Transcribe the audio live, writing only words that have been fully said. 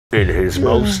In his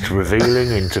most revealing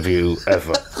interview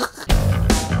ever,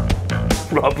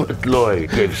 Robert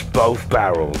Lloyd gives both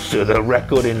barrels to the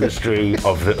record industry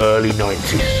of the early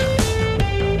 90s.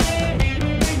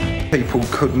 People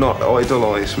could not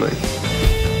idolise me.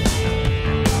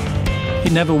 He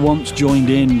never once joined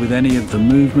in with any of the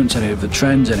movements, any of the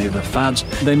trends, any of the fads.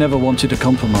 They never wanted to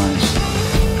compromise.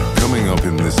 Coming up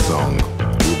in this song,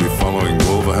 we'll be following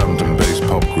Wolverhampton-based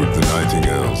pop group The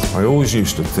Nightingales. I always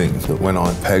used to think that when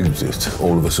I pegged it,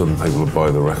 all of a sudden people would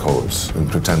buy the records and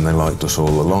pretend they liked us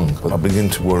all along. But I begin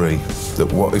to worry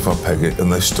that what if I peg it and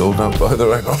they still don't buy the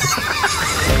record?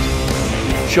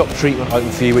 Shop treatment open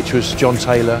for you, which was John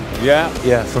Taylor. Yeah.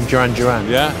 Yeah, from Duran Duran.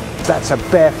 Yeah. That's a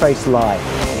barefaced lie.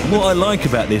 What I like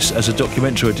about this as a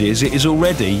documentary idea is it is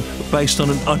already based on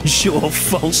an unsure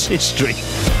false history.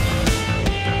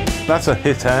 That's a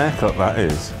hit haircut, that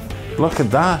is. Look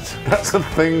at that. That's a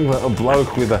thing that a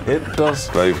bloke with a hit does.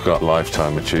 They've got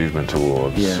Lifetime Achievement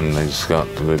Awards, and he's got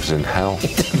lives in hell.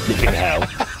 Live in hell.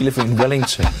 You live in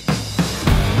Wellington.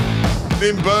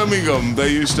 In Birmingham, they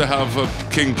used to have a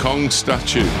King Kong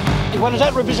statue. What does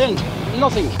that represent?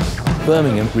 Nothing.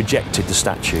 Birmingham rejected the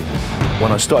statue.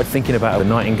 When I started thinking about the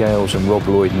Nightingales and Rob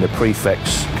Lloyd and the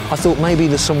Prefects, I thought maybe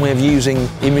there's some way of using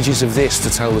images of this to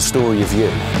tell the story of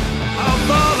you.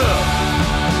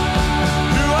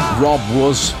 Rob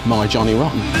was my Johnny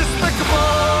Rotten.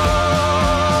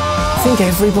 I think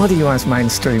everybody who has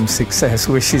mainstream success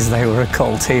wishes they were a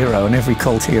cult hero, and every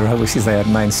cult hero wishes they had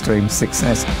mainstream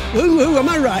success. Who am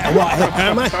I right or what?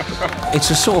 Am I?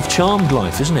 It's a sort of charmed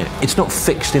life, isn't it? It's not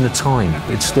fixed in a time.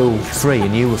 It's still free,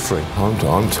 and you were free.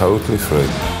 I'm totally free.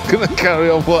 Gonna carry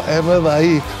on whatever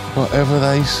they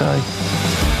say.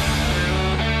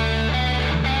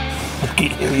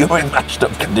 You're in mashed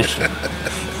up condition.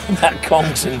 That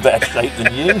Kong's in better shape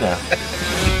than you now.